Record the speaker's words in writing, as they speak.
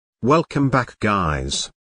Welcome back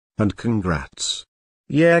guys. And congrats.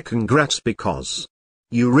 Yeah, congrats because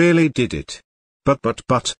you really did it.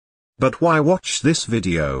 But why watch this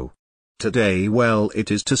video? Today, well,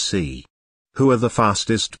 it is to see who are the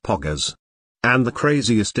fastest poggers and the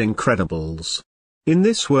craziest incredibles. In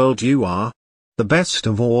this world you are the best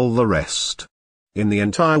of all the rest in the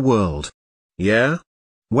entire world. Yeah?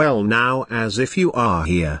 Well, now as if you are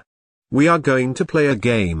here, we are going to play a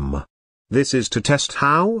game. This is to test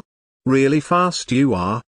how really fast you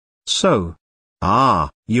are. So, are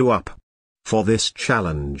you up for this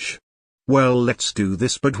challenge? Well, let's do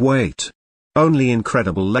this, but wait. Only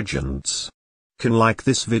incredible legends can like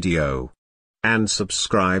this video and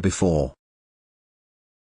subscribe before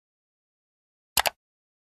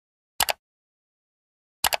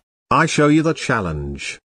I show you the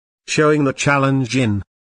challenge. Showing the challenge in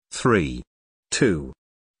 3, 2,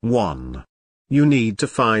 1. You need to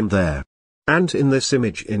find there and in this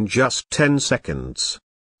image in just 10 seconds.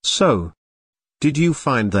 So, did you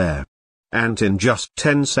find there and in just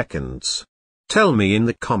 10 seconds? Tell me in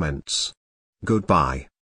the comments. Goodbye.